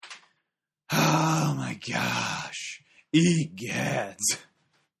gosh. Egads.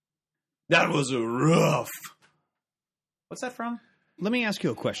 That was rough. What's that from? Let me ask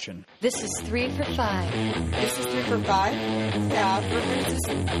you a question. This is 3 for 5. This is 3 for 5? Yeah.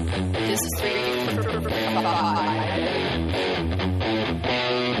 This is 3 for 5.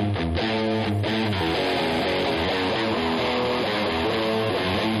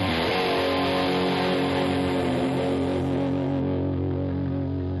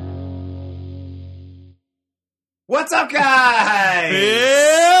 What's up, guys?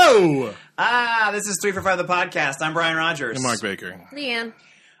 Ew! This is 3 for 5 the podcast. I'm Brian Rogers. And Mark Baker. Leanne.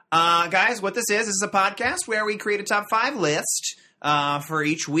 Guys, what this is a podcast where we create a top 5 list for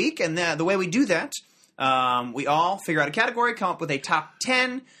each week. And the way we do that, we all figure out a category, come up with a top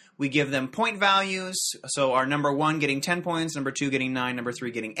 10. We give them point values. So our number 1 getting 10 points, number 2 getting 9, number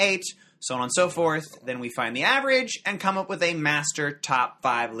 3 getting 8, so on and so forth. Then we find the average and come up with a master top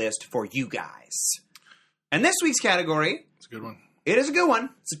 5 list for you guys. And this week's category... It's a good one. It is a good one.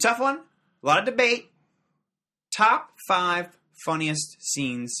 It's a tough one. A lot of debate. Top 5 funniest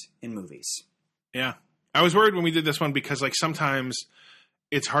scenes in movies. Yeah. I was worried when we did this one because, like, sometimes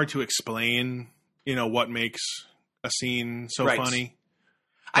it's hard to explain, you know, what makes a scene so Right. funny.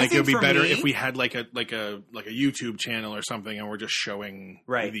 I Like, think it would be for better me- if we had like a YouTube channel or something, and we're just showing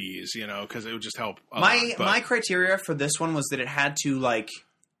Right. these, you know, because it would just help. My criteria for this one was that it had to, like...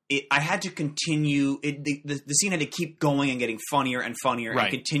 I had to continue. The scene had to keep going and getting funnier and funnier Right.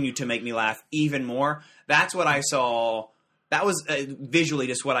 and continue to make me laugh even more. That's what I saw. That was visually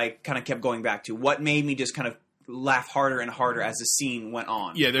just what I kind of kept going back to. What made me just kind of laugh harder and harder as the scene went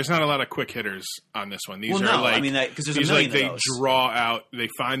on. Yeah, there's not a lot of quick hitters on this one. These Well, are no, like, I mean, because there's a these are million like of they those. draw out, they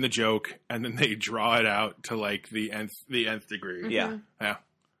find the joke, and then they draw it out to like the nth degree. Yeah.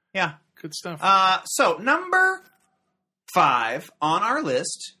 Yeah. Good stuff. So, number 5 on our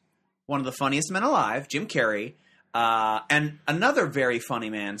list, one of the funniest men alive, Jim Carrey, and another very funny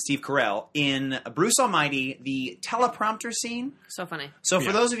man, Steve Carell, in Bruce Almighty, the teleprompter scene. So funny. So, for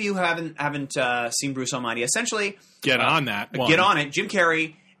Yeah. those of you who haven't seen Bruce Almighty, essentially, Get on that. get on it. Jim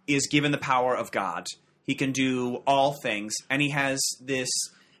Carrey is given the power of God. He can do all things, and he has this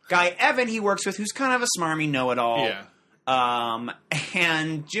guy Evan he works with, who's kind of a smarmy know-it-all. Yeah.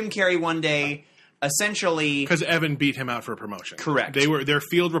 And Jim Carrey one day essentially... Because Evan beat him out for a promotion. Correct. They're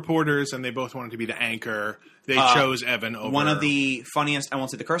field reporters, and they both wanted to be the anchor. They chose Evan over... One of the funniest, I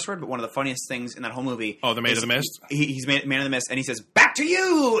won't say the curse word, but one of the funniest things in that whole movie... Oh, the Man of the Mist? He's Man of the Mist, and he says, "Back to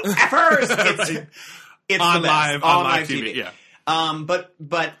you, effers!" It's on the best. live on live TV. Yeah.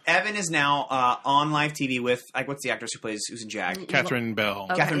 But Evan is now on live TV with, like, what's the actress who's in Jag? Catherine Bell.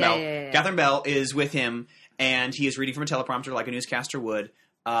 Okay. Catherine yeah, Bell. yeah, yeah. Catherine Bell is with him, and he is reading from a teleprompter like a newscaster would.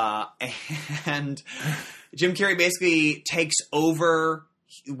 And Jim Carrey basically takes over,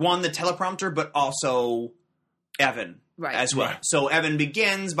 the teleprompter, but also Evan Right. as well. Right. So Evan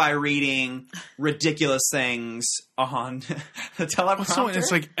begins by reading ridiculous things on the teleprompter. So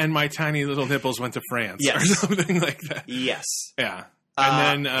it's like, and my tiny little nipples went to France, Yes. or something like that. Yes. Yeah.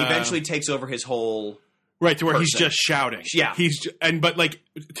 And then eventually takes over his whole... right to where he's person. just shouting. Yeah. But like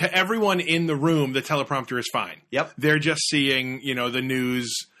to everyone in the room, the teleprompter is fine. Yep. They're just seeing, you know, the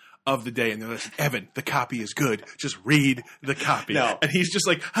news of the day, and they're like, "Evan, the copy is good. Just read the copy." No. And he's just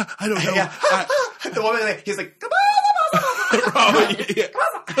like, "I don't know." Yeah. The woman, he's like... Oh, yeah.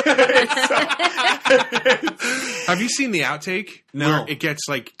 Have you seen the outtake? No. Where it gets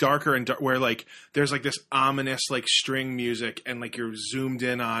like darker and where like there's like this ominous like string music, and like you're zoomed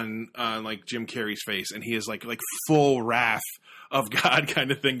in on like Jim Carrey's face, and he is like full wrath of God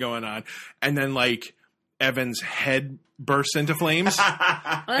kind of thing going on, and then like Evan's head bursts into flames,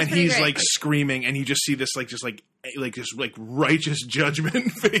 and he's like screaming, and you just see this like this righteous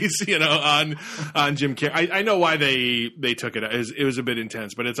judgment face, you know, on Jim Carrey. I know why they took it. It was a bit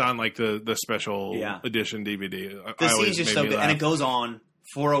intense, but it's on like the special edition DVD. The scene's just so good, and it goes on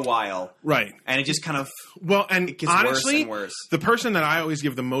for a while, right? And it just kind of and it gets honestly, worse and worse. The person that I always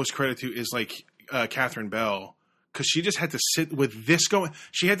give the most credit to is like Catherine Bell, because she just had to sit with this going.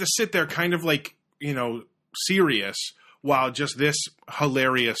 She had to sit there, kind of like, you know, serious, while just this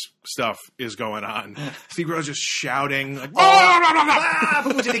hilarious stuff is going on. Steve Carell's just shouting, like,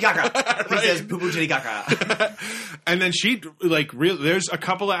 poo-poo chitty caca. He says poo-poo chitty caca. and then she, like, there's a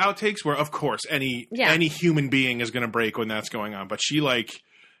couple of outtakes where, of course, any human being is going to break when that's going on. But she, like,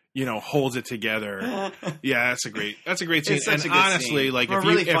 you know, holds it together. Yeah, that's a great scene. It's such And a good honestly, scene. like, Or a if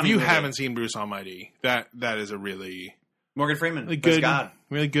really you funny movie. haven't seen Bruce Almighty, that is a really Morgan Freeman, really plays good, God.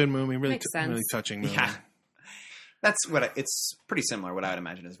 really good movie, really Makes sense. really touching movie. Yeah. That's what it's pretty similar. What I would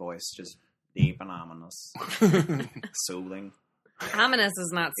imagine his voice, just deep and ominous, soothing. Ominous is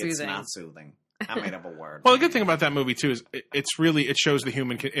not It's soothing. not soothing. I made up a word. Well, the good thing about that movie too is it shows the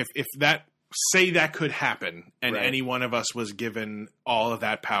human. If that that could happen, and Right. any one of us was given all of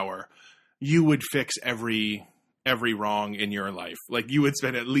that power, you would fix every wrong in your life. Like you would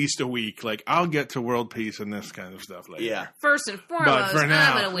spend at least a week. Like I'll get to world peace and this kind of stuff later. Yeah. First and foremost, for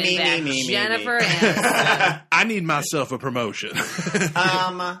now- I'm going to win Me, back me, Jennifer me. Aniston. I need myself a promotion.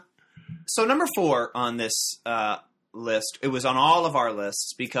 So number 4 on this list, it was on all of our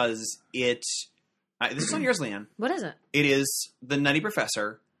lists because this is on yours, Leanne. What is it? It is the Nutty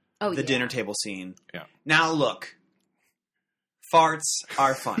Professor, Oh, the yeah. dinner table scene. Yeah. Now look, farts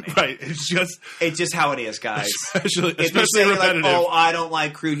are funny. Right. It's It's just how it is, guys. especially If you say like, repetitive. "Oh, I don't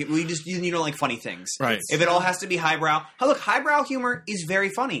like crude," you don't like funny things. Right. If it all has to be highbrow, look, highbrow humor is very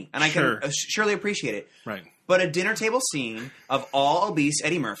funny, and I Sure. can surely appreciate it. Right. But a dinner table scene of all obese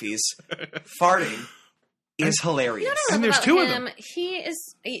Eddie Murphys farting is hilarious. And there's about two of him, them.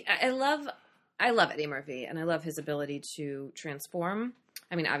 I love Eddie Murphy, and I love his ability to transform.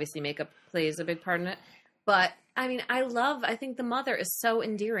 I mean, obviously, makeup plays a big part in it, but I mean, I think the mother is so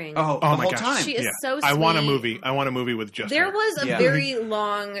endearing. Oh, Oh the my whole gosh. time. She is so I want a sweet. movie. I want a movie with just There her. was a Yeah. very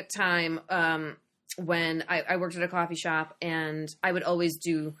long time when I worked at a coffee shop, and I would always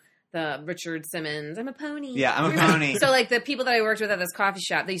do the Richard Simmons. I'm a pony. Yeah, I'm a pony. So, like, the people that I worked with at this coffee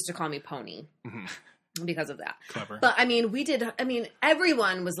shop, they used to call me Pony because of that. Clever. But I mean,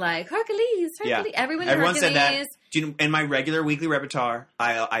 everyone was like Hercules. Yeah. Everyone said that. Hercules. Do you know, in my regular weekly repertoire,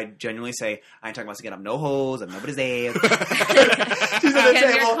 I genuinely say, I ain't talking about getting up no holes and nobody's ass. She's at the Get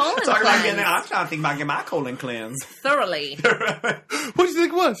your table colon talking about cleansed. I'm trying to think about getting my colon cleansed. Thoroughly. What do you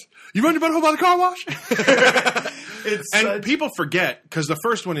think it was? You run your butt hole by the car wash? And people forget, because the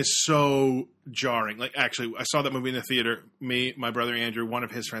first one is so jarring. Like, actually, I saw that movie in the theater. Me, my brother Andrew, one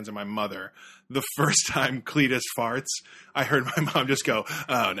of his friends, and my mother. The first time Cletus farts, I heard my mom just go,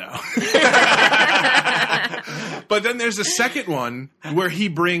 "Oh, no." But then there's a second one where he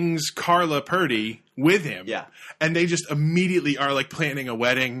brings Carla Purdy with him. Yeah. And they just immediately are like planning a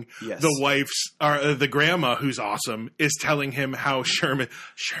wedding. Yes. The wife's, or the grandma, who's awesome, is telling him how Sherman,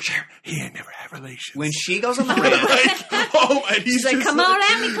 he ain't never had relations. When she goes on the rant, And he's She's like, just "Come on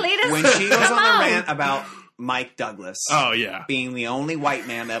at me, Cletus." when she goes Come on the rant about Mike Douglas Oh, yeah. being the only white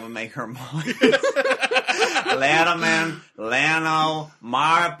man to ever make her mark. Letterman, Leno,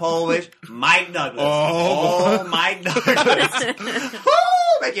 Mara Povich, Mike Douglas. Oh. Mike Douglas. Woo!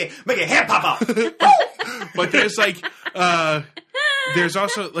 Make your head pop up. But there's like, there's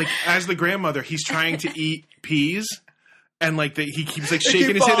also like, as the grandmother, he's trying to eat peas. And like he keeps like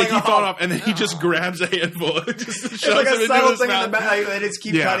shaking his head, they keep falling off, and then he just grabs a handful, and just shoves It's like them a into subtle his thing in the mouth. back that just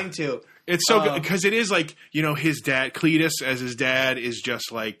keep Yeah. cutting to. It's so good because it is like, you know, his dad, Cletus, as his dad, is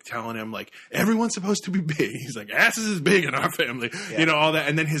just like telling him like everyone's supposed to be big. He's like, asses is big in our family, you know, all that.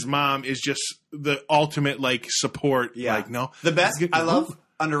 And then his mom is just the ultimate like support. Yeah. Like, no, The best, I love,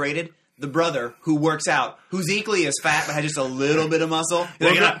 underrated, the brother who works out, who's equally as fat but has just a little bit of muscle. He's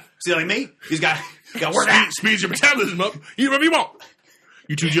like, Well, see, like me? He's got to work out. Speeds your metabolism up. Eat whatever you want.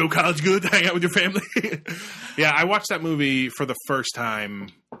 You two Joe College good to hang out with your family. Yeah, I watched that movie for the first time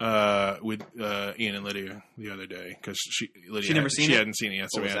with Ian and Lydia the other day because Lydia never seen she it? hadn't seen it yet.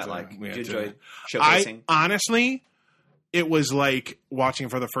 So What was we had that to, like? we had Did you to- enjoy showcasing? I honestly, it was like watching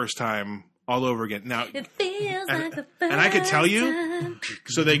for the first time all over again. Now, It feels And- like the and I could tell you- time.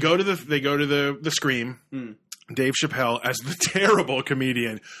 so they go to the Scream. Dave Chappelle, as the terrible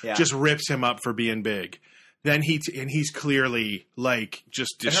comedian, Yeah. just rips him up for being big. Then he's clearly like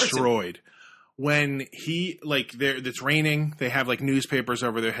just hurts him. destroyed. When he like it's raining, they have like newspapers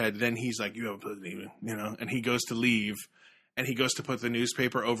over their head. Then he's like, "You haven't put it," you know, and he goes to leave, and he goes to put the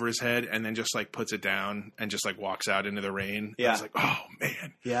newspaper over his head, and then just like puts it down and just like walks out into the rain. Yeah. I was like, "Oh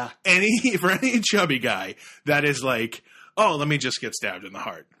man." Yeah. For any chubby guy, that is like, oh, let me just get stabbed in the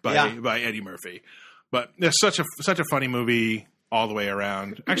heart by Eddie Murphy. But it's such a funny movie all the way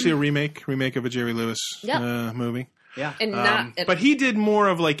around. Actually, a remake of a Jerry Lewis movie. Yeah. And not, But he did more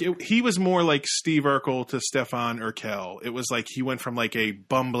of like he was more like Steve Urkel to Stefan Urkel. It was like he went from like a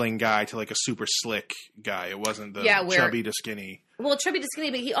bumbling guy to like a super slick guy. It wasn't the Yeah, where- chubby to skinny. well, chubby to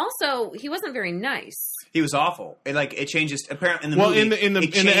skinny, but he wasn't very nice. He was awful. It changes. Apparently, in the Well, movie, in the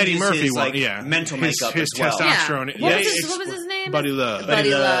it Eddie changes Murphy his, one, like, yeah, mental his makeup as well. testosterone. Yeah. What was his name? Buddy Love.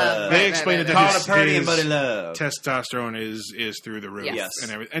 Buddy Love. They explained it that Carla his, Purdy and his Buddy Love. testosterone is through the roof. Yes.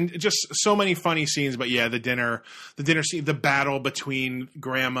 And everything, and just so many funny scenes. But yeah, the dinner scene, the battle between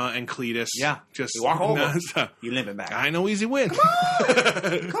Grandma and Cletus. Yeah. just You walk over. nonstop. You limping back. I know easy win. Come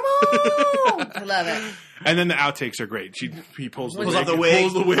on. I love it. And then the outtakes are great. He pulls the Pulls wig, off the wig.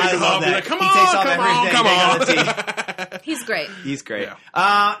 Pulls the wig I off. love He's that. like, come He on, takes off come everything, on, come they on. got the He's great. He's great.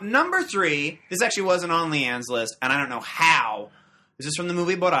 Yeah. Number 3. This actually wasn't on Leanne's list, and I don't know how. This is from the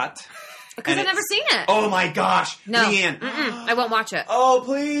movie Borat. Because I've never seen it. Oh my gosh, no. Leanne. I won't watch it. Oh,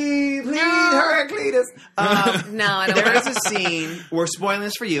 please, Heraclitus. No, I don't There want is a scene. We're spoiling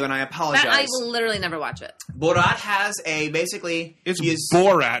this for you, and I But apologize. I will literally never watch it. Borat has a basically. It's he is-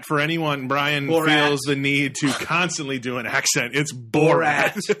 Borat for anyone. Brian Borat. feels the need to constantly do an accent. It's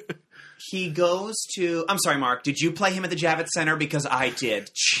Borat. He goes to. I'm sorry, Mark. Did you play him at the Javits Center? Because I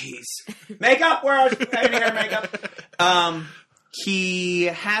did. Jeez. Makeup. Where is makeup? He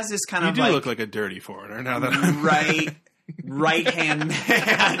has this kind You of do like look like a dirty foreigner now that I'm right hand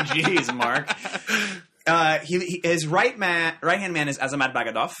man. Jeez, Mark. His right hand man is Azamat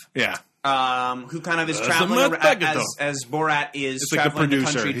Bagadov. Yeah. Who kind of is traveling Azamat around, Bagadov. as Borat is It's like a traveling the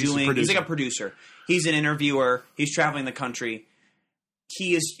producer. country He's a doing. He's producer. like a producer. He's an interviewer. He's traveling the country.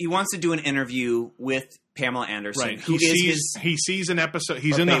 He wants to do an interview with Pamela Anderson. Right. Who He sees an episode.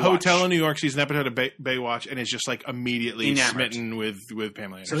 He's Or in the Baywatch. hotel in New York. Sees an episode of Baywatch and is just like immediately Enamored. smitten with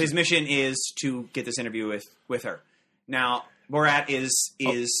Pamela Anderson. So his mission is to get this interview with her. Now Borat is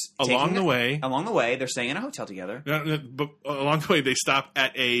along taking the way. Along the way, they're staying in a hotel together. No, but along the way, they stop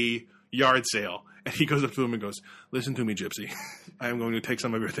at a yard sale, and he goes up to him and goes, "Listen to me, Gypsy. I am going to take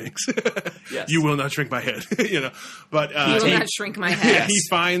some of your things. Yes. You will not shrink my head." But You will not shrink my head. he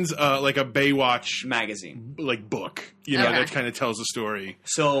finds like a Baywatch Magazine. like book, Okay. that kind of tells the story.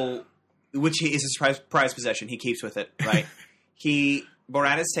 So, which is his prized possession. He keeps with it, right?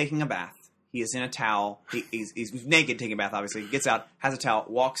 Borat is taking a bath. He is in a towel. He's naked, taking a bath. Obviously, he gets out, has a towel,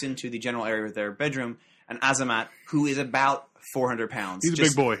 walks into the general area of their bedroom, and Azamat, who is about 400 pounds, He's a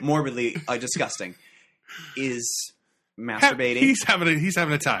just big boy. morbidly disgusting, is masturbating. He's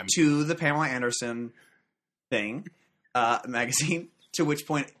having a time. To the Pamela Anderson thing magazine, to which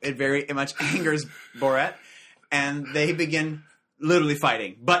point it very much angers Borat, and they begin literally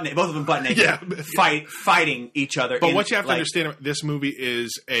fighting, both of them butt naked, Yeah. fighting each other. But what you have to understand, this movie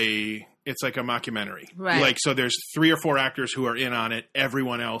is it's like a mockumentary. Right. Like, so there's 3 or 4 actors who are in on it.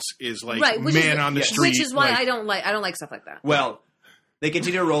 Everyone else is like Right, man on the street. Which is why like, I don't like stuff like that. Well, they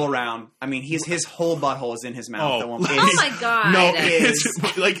continue to roll around. I mean, his whole butthole is in his mouth. Oh. At one point. Oh my god! No, is-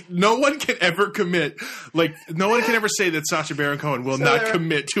 it's like no one can ever commit. Like no one can ever say that Sacha Baron Cohen will not they're-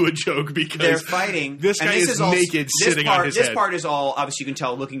 commit to a joke because They're fighting. This guy and is naked, sitting on his This head. part is all obviously. You can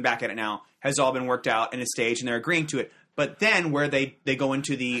tell looking back at it now has all been worked out in a stage, and they're agreeing to it. But then, where they go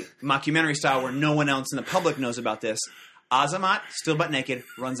into the mockumentary style, where no one else in the public knows about this, Azamat, still butt naked,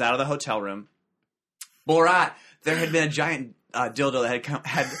 runs out of the hotel room. Borat, there had been a giant dildo that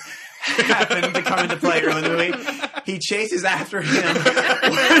had happened to come into play early in the movie. He chases after him,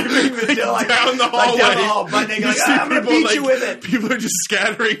 waving the dildo like, down the hallway. down the hall, butt naked, You like, see I'm going to beat you with it. People are just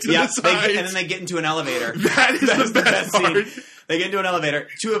scattering to Yeah, the sides. and then they get into an elevator. That is the best part. scene. They get into an elevator.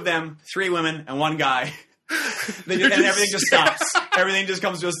 2 of them, 3 women, and 1 guy. And just everything just stops. Everything just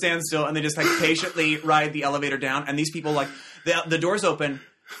comes to a standstill, and they just like patiently ride the elevator down. And these people, like, the doors open,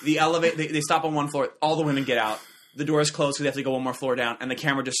 the elevator, they stop on one floor. All the women get out. The door is closed, so they have to go one more floor down. And the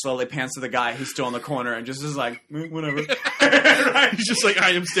camera just slowly pans to the guy who's still in the corner and just is like, whatever. Right? He's just like,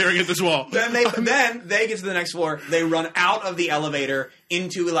 I am staring at this wall. Then they get to the next floor. They run out of the elevator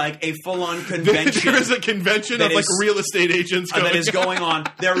into like a full-on convention. There is a convention that of like is- real estate agents going that is going on.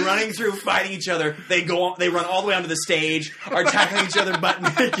 They're running through, fighting each other. They run all the way onto the stage, are tackling each other butt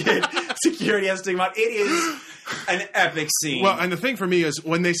naked. Security has to take them out. It is an epic scene. Well, and the thing for me is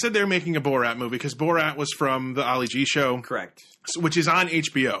when they said they're making a Borat movie, because Borat was from the Ali G show, correct. which is on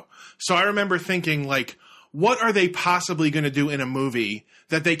HBO. So I remember thinking, like, what are they possibly going to do in a movie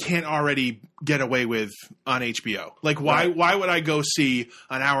that they can't already get away with on HBO? Like, why would I go see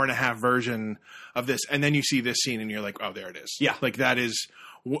an hour-and-a-half version of this? And then you see this scene and you're like, oh, there it is. Yeah. Like, that is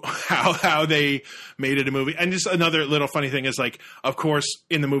how they made it a movie. And just another little funny thing is, like, of course,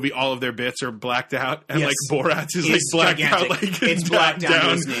 in the movie, all of their bits are blacked out. And, Yes. like, Borat's is, like, It's blacked gigantic. out. Like, It's blacked down to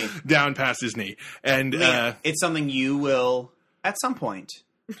his knee. Down past his knee. And, It's something you will, at some point,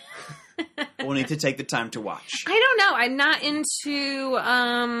 will need to take the time to watch. I don't know. I'm not into.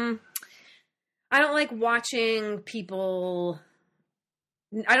 I don't like watching people.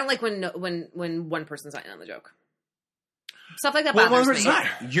 I don't like when one person's not in on the joke. Stuff like that Well, bothers one me. person's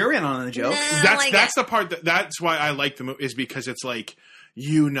not. You're in on the joke. Nah. That's the part that's why I like the movie, is because it's like,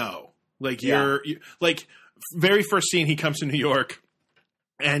 like Yeah. like very first scene, he comes to New York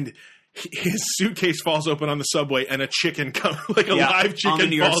and his suitcase falls open on the subway and a chicken like a Yeah, live on the chicken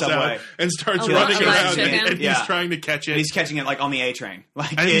New York falls subway. out and starts A running live around chicken? and Yeah. he's trying to catch it. And he's catching it like on the A train.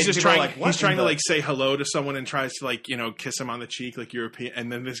 Like, And he's just people are trying. like, what He's trying in to the- like say hello to someone and tries to like kiss him on the cheek like European. And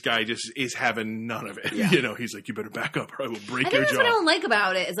then this guy just is having none of it. Yeah. He's like, you better back up or I will break I think your that's jaw. what I don't like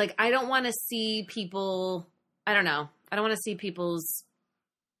about it. Is like I don't want to see people. I don't know. I don't want to see people's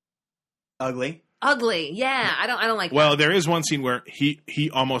ugly. ugly. Yeah, I don't like. Well, that. there is one scene where he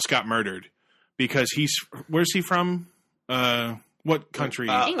almost got murdered because where's he from? What country?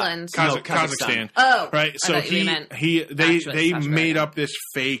 England. No, Kazakhstan. Oh, Right. I So thought you meant they actually South made Korea. up this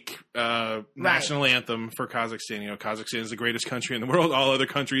fake national anthem for Kazakhstan. Kazakhstan is the greatest country in the world. All other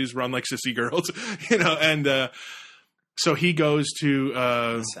countries run like sissy girls. And so he goes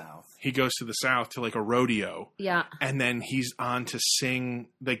to South. he goes to the south to like a rodeo. Yeah. And then he's on to sing,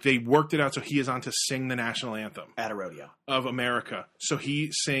 like they worked it out so he is on to sing the national anthem At a rodeo. of America. So he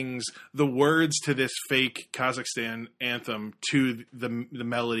sings the words to this fake Kazakhstan anthem to the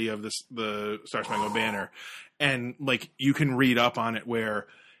melody of the Star Spangled Banner. And like you can read up on it where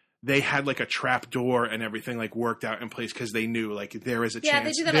they had like a trap door and everything like worked out in place because they knew like there is a Yeah, chance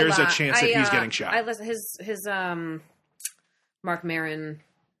they do that there's a a lot. chance that he's getting shot. I listen his Mark Maron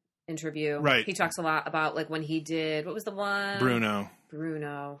interview. Right. He talks a lot about like when he did what was the one Bruno.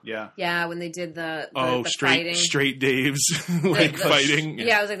 Yeah. Yeah, when they did the straight fighting. Dave's like The- fighting.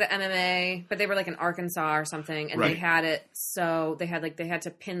 Yeah, it was like the MMA, but they were like in Arkansas or something, and they Right. had it so they had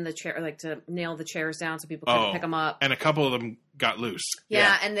to pin the chair, like to nail the chairs down so people couldn't pick them up. And a couple of them got loose.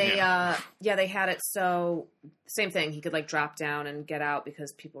 Yeah, and they Yeah. they had it so same thing. He could like drop down and get out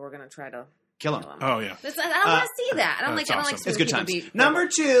because people were going to try to Kill him. kill him. Oh yeah. I don't want to see that. I don't that's like. I don't like awesome. seeing It's good people times. be Number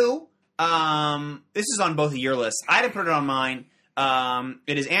 2, this is on both of your lists. I had to put it on mine.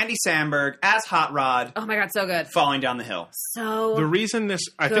 It is Andy Samberg as Hot Rod Oh my god, so good. falling down the hill. So The reason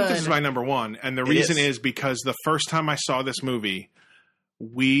I think this is Good. my number one, and the It reason is. is because the first time I saw this movie,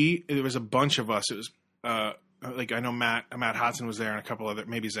 there was a bunch of us. It was like I know Matt Hodson was there, and a couple other,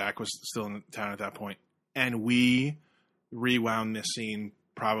 maybe Zach was still in town at that point, and we rewound this scene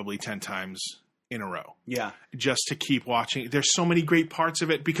probably 10 times in a row Yeah. just to keep watching. There's so many great parts of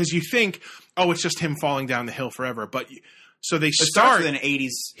it because you think, oh, it's just him falling down the hill forever, but so they It starts start. with an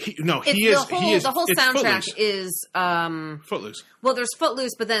 80s. He is the whole it's soundtrack Footloose. is Footloose. well, there's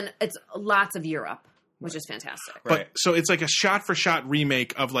Footloose, but then it's lots of Europe, which is fantastic. Right. But so it's like a shot for shot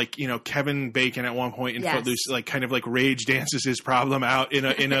remake of like, Kevin Bacon at one point in Yes. Footloose, like kind of like rage dances his problem out in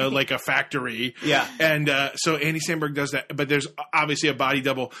a like a factory. Yeah. And so Andy Samberg does that, but there's obviously a body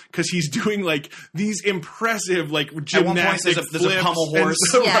double because he's doing like these impressive like At one point, gymnastic there's a flips pummel and horse.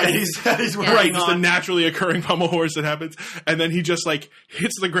 so- Yeah. right, He's Yeah. right, just a on. naturally occurring pummel horse that happens, and then he just like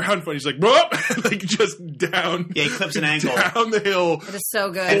hits the ground. He's like, whoop, like just down. Yeah, he clips an ankle. down the hill. It is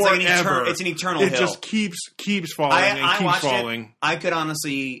so good. And it's like Forever. it's an eternal It hill. just keeps falling and I keeps watched falling. it. I could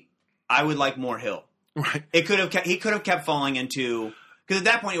honestly, I would like more hill. Right, He could have kept falling into, because at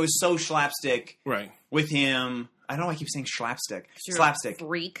that point it was so slapstick right. with him. I don't know why I keep saying slapstick. You're a Slapstick.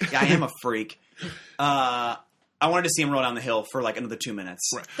 freak. Yeah, I am a freak. I wanted to see him roll down the hill for like another 2 minutes.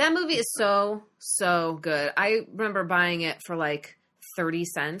 Right. That movie is so good. I remember buying it for like 30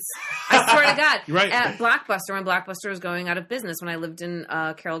 cents. I swear to God. Right. At Blockbuster, when Blockbuster was going out of business when I lived in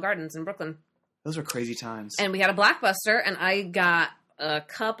Carroll Gardens in Brooklyn. Those were crazy times. And we had a Blockbuster, and I got a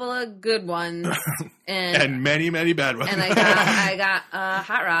couple of good ones. And many bad ones. And I got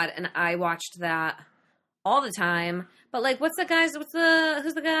Hot Rod, and I watched that all the time. But like, who's the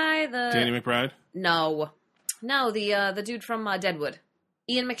guy? Danny McBride. No, the dude from Deadwood,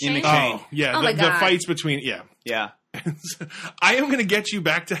 Ian McShane. Ian McShane. Oh, yeah. Oh the, my the God. fights between, Yeah. I am going to get you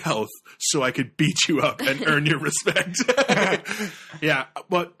back to health so I could beat you up and earn your respect. Yeah.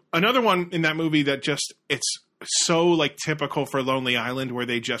 But another one in that movie that just, it's so like typical for Lonely Island where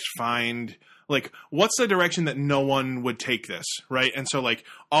they just find like, what's the direction that no one would take this? Right. And so like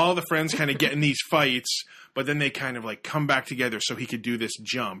all the friends kind of get in these fights, but then they kind of like come back together so he could do this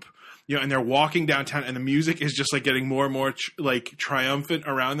jump. And they're walking downtown, and the music is just like getting more and more like triumphant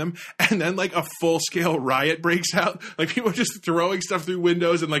around them. And then like a full scale riot breaks out. Like people are just throwing stuff through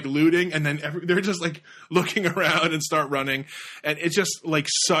windows and like looting, and then they're just like looking around and start running. And it's just like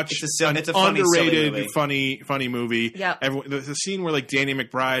such It's a funny, silly underrated, movie. funny movie. Yep. The scene where like Danny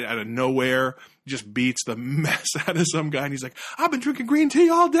McBride out of nowhere just beats the mess out of some guy, and he's like, "I've been drinking green tea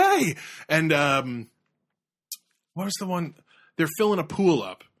all day." And what was the one? They're filling a pool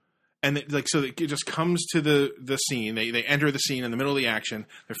up. And so it just comes to the scene. They enter the scene in the middle of the action.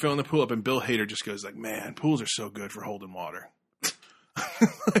 They're filling the pool up, and Bill Hader just goes like, "Man, pools are so good for holding water."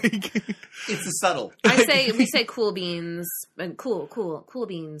 Like, It's the subtle. we say cool beans, and cool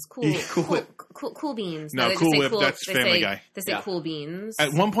beans, cool beans. No, they Cool say Whip, that's they Family say, Guy. They say Yeah. cool beans.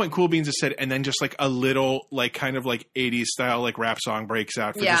 at one point, Cool Beans is said, and then just like a little, like kind of like 80s style, like rap song breaks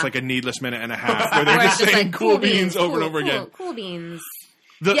out for Yeah. just like a needless minute and a half, where they're Where it's just saying like, Cool Beans over and over again. Cool beans.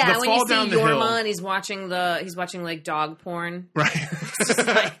 The Yeah, when fall you see down the Yorma hill, and he's watching like dog porn. right? It's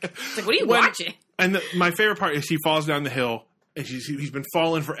like, what are you watching? And my favorite part is he falls down the hill. And he's been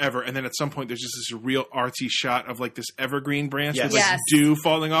falling forever, and then at some point there's just this real artsy shot of like this evergreen branch Yes. with like Yes. dew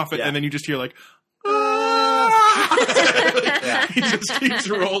falling off it, Yeah. and then you just hear like, Yeah. he just keeps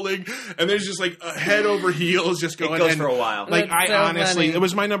rolling, and there's just like a head over heels just It going. goes and, for a while. Like That's I so honestly, funny. it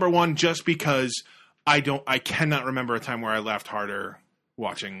was my number one just because I cannot remember a time where I laughed harder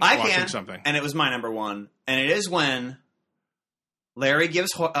watching I can. something. And it was my number one. And it is when Lloyd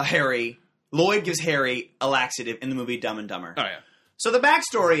gives Harry a laxative in the movie Dumb and Dumber. Oh yeah, So the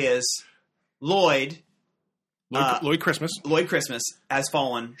backstory is Lloyd Lloyd Christmas Christmas has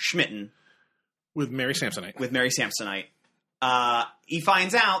fallen smitten with Mary Samsonite. with Mary Samsonite. He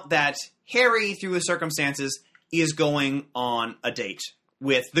finds out that Harry, through his circumstances, is going on a date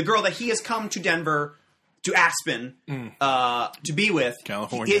with the girl that he has come to Denver, to Aspen, to be with.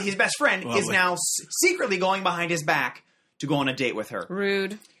 California. His best friend is Lovely. now secretly going behind his back to go on a date with her.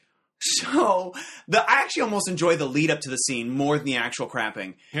 Rude. So I actually almost enjoy the lead up to the scene more than the actual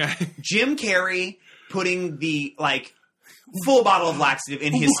crapping. Yeah. Jim Carrey putting the full bottle of laxative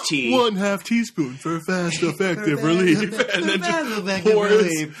in his tea. 1/2 teaspoon for fast, effective relief, and then just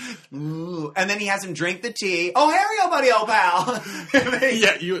pours. Ooh. And then he has him drink the tea. Oh, Harry, oh buddy, oh pal. And then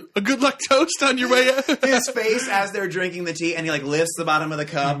Yeah, a good luck toast on your way out. his face as they're drinking the tea, and he lifts the bottom of the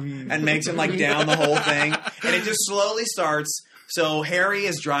cup and makes him down the whole thing, and it just slowly starts. So Harry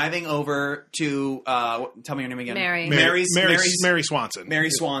is driving over to tell me your name again. Mary. Mary Swanson. Mary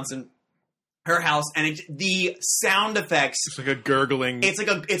Swanson, her house, and the sound effects. It's like a gurgling. It's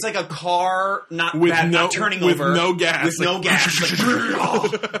like a car not turning with over no gas, with no gas,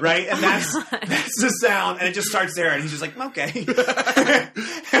 right? And that's the sound, and it just starts there, and he's just like, okay.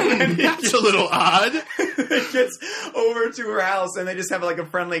 And then That's a little odd. it gets over to her house, and they just have a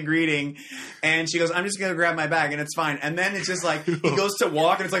friendly greeting, and she goes, I'm just gonna grab my bag, and it's fine. And then it's just he goes to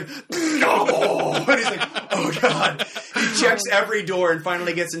walk, and it's like, oh, and he's like, oh god. He checks every door and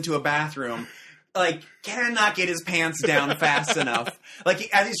finally gets into a bathroom. Cannot get his pants down fast enough.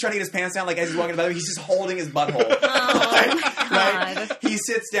 As he's trying to get his pants down, as he's walking to the bathroom, he's just holding his butthole. Oh, Right? God. He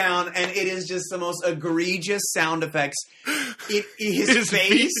sits down, and it is just the most egregious sound effects. His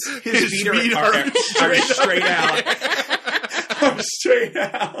face, his feet are straight out. Are straight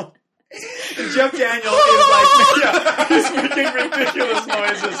out. And Jeff Daniels is he's making ridiculous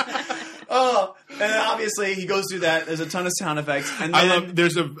noises. Oh, and then obviously he goes through that. There's a ton of sound effects, and then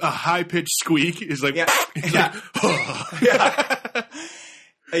There's a high pitched squeak. He's like, yeah. Yeah.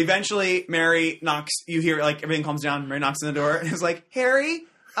 Eventually, Mary knocks. You hear everything calms down. Mary knocks on the door and is like, "Harry,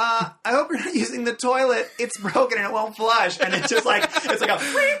 I hope you're not using the toilet. It's broken and it won't flush." And it's just it's like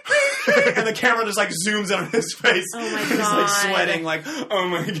a and the camera just zooms in on his face. Oh my He's God. sweating oh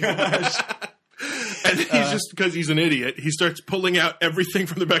my gosh. and he's just because he's an idiot, he starts pulling out everything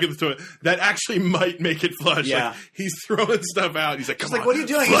from the back of the toilet that actually might make it flush. Yeah. He's throwing stuff out. He's like, "Come on, what are you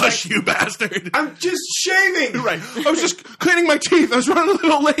doing?" He's Flush, you bastard!" I'm just shaving. Right. I was just cleaning my teeth. I was running a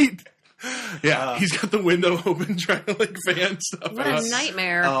little late. Yeah, he's got the window open trying to fan stuff What out. a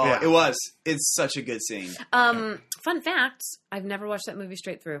nightmare. Oh, Yeah. it was. It's such a good scene. Fun fact, I've never watched that movie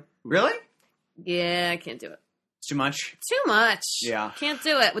straight through. Really? Yeah, I can't do it. It's too much. Too much. Yeah. Can't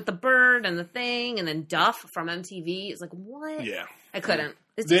do it with the bird and the thing and then Duff from MTV. It's like, what? Yeah. I couldn't.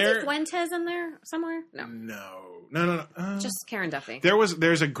 Is There- Titi Fuentes in there somewhere? No. No. Just Karen Duffy.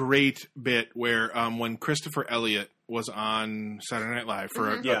 There's a great bit where when Christopher Elliott was on Saturday Night Live for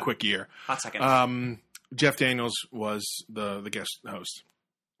Mm-hmm. a Yeah. quick year, Hot second. Jeff Daniels was the guest host,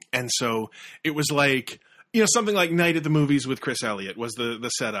 and so it was something like Night at the Movies with Chris Elliott was the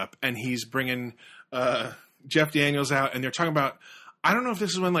setup, and he's bringing Jeff Daniels out, and they're talking about, I don't know if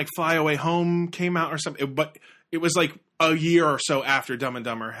this is when Fly Away Home came out or something, but it was a year or so after Dumb and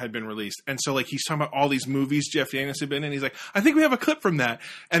Dumber had been released. And so he's talking about all these movies Jeff Daniels had been in. He's like, I think we have a clip from that.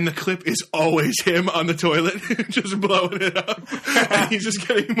 And the clip is always him on the toilet, just blowing it up. And he's just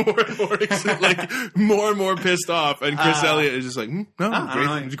getting more and more, more and more pissed off. And Chris Elliott is just like,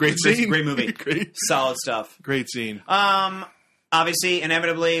 no, great scene. Great movie. great Solid stuff. scene. Obviously,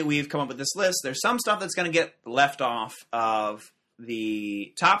 inevitably, we've come up with this list. There's some stuff that's going to get left off of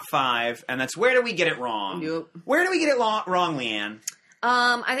the top 5, and that's where do we get it wrong? Yep. Where do we get it wrong, Leanne?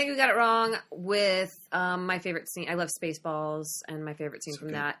 I think we got it wrong with my favorite scene. I love Spaceballs, and my favorite scene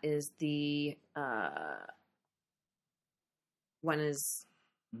from that is the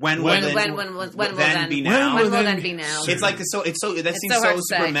when will then be now? When will then be now? It's like that seems so hard to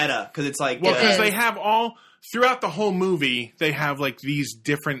super say. meta because it's like Because they have all throughout the whole movie, they have like these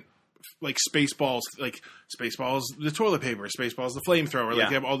different like Spaceballs, the toilet paper, Spaceballs, the flamethrower. Like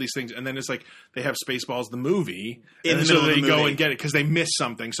they have all these things, and then it's like they have Spaceballs, the movie, In and the so middle of they the go movie. and get it because they miss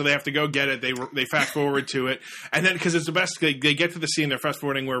something, so they have to go get it. They fast forward to it, and then because it's the best, they get to the scene they're fast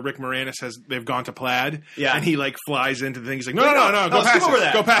forwarding where Rick Moranis they've gone to Plaid, and he like flies into the thing. He's like, no, go past over this,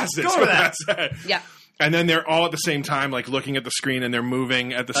 that. go past this, Go over that. past that. Yeah. And then they're all at the same time, like looking at the screen, and they're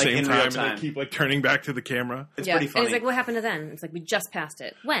moving at the Like, same in real time, and time. they keep like turning back to the camera. It's Yeah. pretty And funny. he's like, what happened to then? It's like, we just passed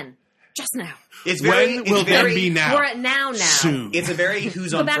it. When? Just now. It's When will then be now? We're at now. Soon. It's a very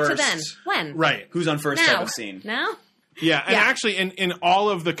who's Go on back first. to then. When? Right. Who's on first Now. type of scene. Now? Yeah, and Yeah. actually, in all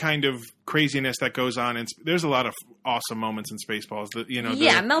of the kind of craziness that goes on, there's a lot of awesome moments in Spaceballs. That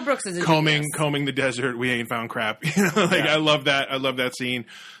Yeah, Mel Brooks is a combing genius. the desert. We ain't found crap. I love that. I love that scene.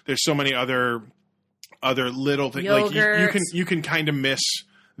 There's so many other little things. Like Yogurt. you can kind of miss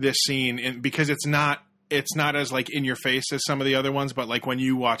this scene because it's not as like in your face as some of the other ones, but like when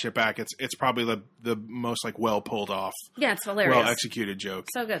you watch it back, it's probably the most like well pulled off, Yeah, it's hilarious. well executed joke.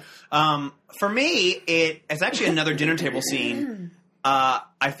 So good. For me, it's actually another dinner table scene. I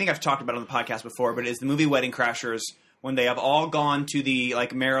think I've talked about it on the podcast before, but it's the movie Wedding Crashers when they have all gone to the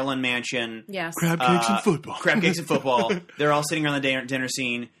like Maryland mansion. Yes. Crab cakes and football. Crab cakes and football. They're all sitting around the dinner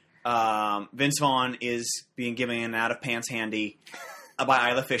scene. Vince Vaughn is being given an out of pants handy by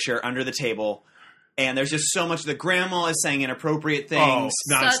Isla Fisher under the table. And there's just so much. The grandma is saying inappropriate things.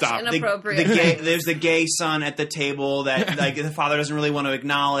 nonstop. Such inappropriate. There's the gay son at the table that like the father doesn't really want to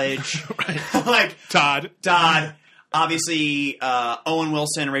acknowledge. Like Todd. Obviously, Owen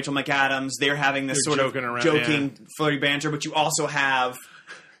Wilson and Rachel McAdams, they're having this They're sort of joking around, joking, flirty banter. But you also have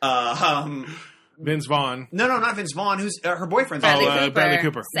Vince Vaughn. no, not Vince Vaughn, who's her boyfriend. Bradley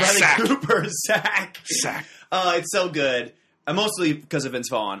Cooper. Zach. Bradley Cooper, Zach. Sack. It's so good. Mostly because of Vince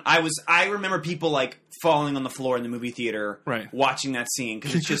Vaughn. I remember people like falling on the floor in the movie theater, Right. watching that scene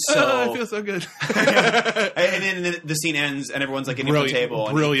because it's just I so. feel so good. And then the scene ends, and everyone's like getting off the table,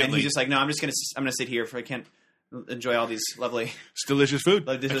 and Brilliantly. he's just like, "No, I'm gonna sit here, for I can't enjoy all these lovely, It's delicious food.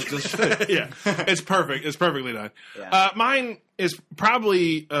 delicious food." Yeah, it's perfect. It's perfectly done. Yeah. Mine is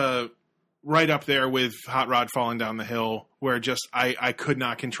probably right up there with Hot Rod Falling Down the Hill, where just I could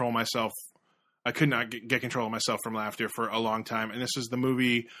not control myself. I could not get control of myself from laughter for a long time. And this is the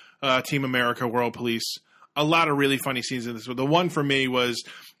movie Team America: World Police. A lot of really funny scenes in this. But the one for me was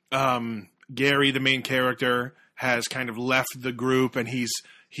Gary, the main character, has kind of left the group, and he's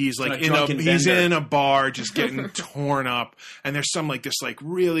like he's in a bar just getting torn up, and there's some like this like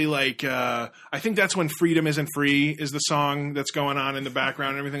really like I think that's when Freedom Isn't Free is the song that's going on in the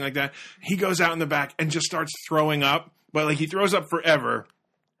background and everything like that. He goes out in the back and just starts throwing up, but like he throws up forever.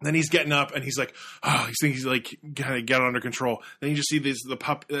 Then he's getting up and he's like, oh, he thinks he's like kind of get under control. Then you just see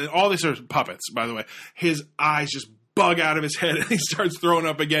all these are puppets, by the way. His eyes just bug out of his head and he starts throwing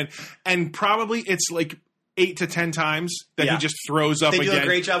up again. And probably it's like 8 to 10 times that he just throws up They again. do a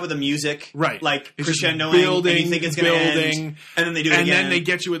great job with the music, Right. Like It's just crescendoing, building, and you think it's going to end, and then they do it and again. then they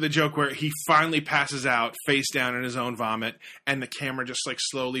get you with a joke where he finally passes out face down in his own vomit, and the camera just like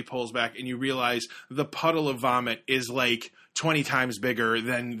slowly pulls back, and you realize the puddle of vomit is like 20 times bigger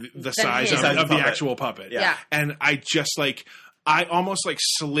than the size his. of the actual puppet. Yeah. And I just like, I almost like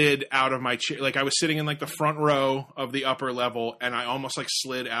slid out of my chair. Like I was sitting in like the front row of the upper level, and I almost like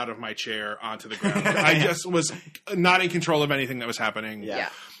slid out of my chair onto the ground. I just was not in control of anything that was happening Yeah.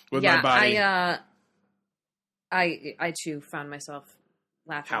 with my body. I too found myself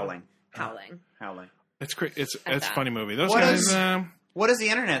laughing. howling. It's great. It's a that. funny movie. Those What guys is- What does the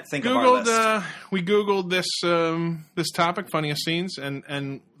internet think of our list? we Googled this topic, funniest scenes,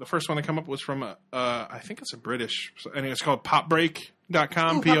 and the first one that come up was from I think it's a British, and it's called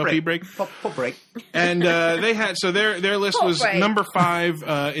popbreak.com, Ooh, P-O-P break. Pop break. And they had their list Pop was break. number 5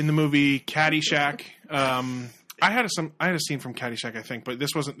 in the movie Caddyshack. I had a scene from Caddyshack, I think, but this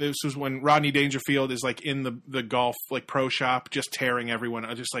wasn't. This was when Rodney Dangerfield is like in the golf like pro shop, just tearing everyone,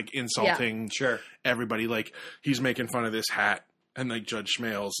 just like insulting Sure. everybody. Like he's making fun of this hat, and like Judge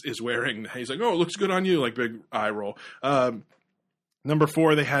Schmales is wearing. He's like, "Oh, it looks good on you!" Like big eye roll. Number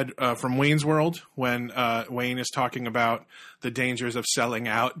 4, they had from Wayne's World when Wayne is talking about the dangers of selling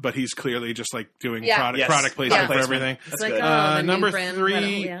out, but he's clearly just like doing product placement for everything. It's That's like good. the Number new brand,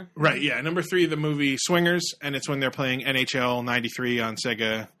 3, yeah. right? Yeah, number 3, the movie Swingers, and it's when they're playing NHL '93 on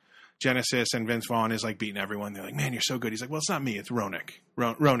Sega Genesis and Vince Vaughn is like beating everyone. They're like, "Man, you're so good." He's like, "Well, it's not me. It's Roenick.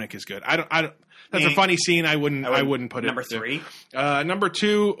 Roenick is good." I don't. That's a funny scene. I wouldn't put it. Number 3. Number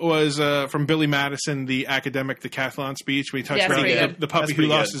 2 was from Billy Madison, the academic decathlon speech. We talked about the puppy That's who pretty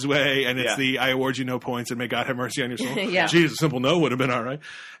lost good. his way, and it's Yeah. the "I award you no points and may God have mercy on your soul." Yeah. Jeez, a simple no would have been all right.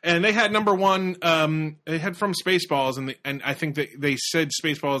 And they had number 1. They had from Spaceballs, and I think that they said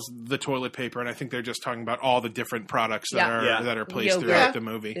Spaceballs the toilet paper, and I think they're just talking about all the different products that are placed Yogurt throughout the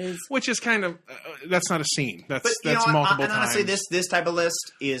movie, is- which is kind of that's not a scene. That's But you know, multiple and times. honestly, this type of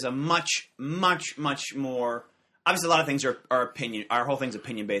list is a much more. Obviously, a lot of things are opinion. Our whole thing's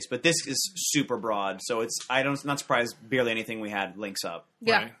opinion based, but this is super broad. So it's not surprised. Barely anything we had links up.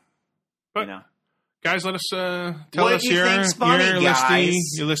 Yeah. Right. But You know, guys, let us tell What us do you your think's funny, guys?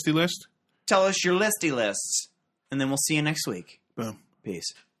 your listy list. tell us your listy lists, and then we'll see you next week. Boom.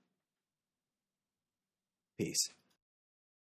 Peace. Peace.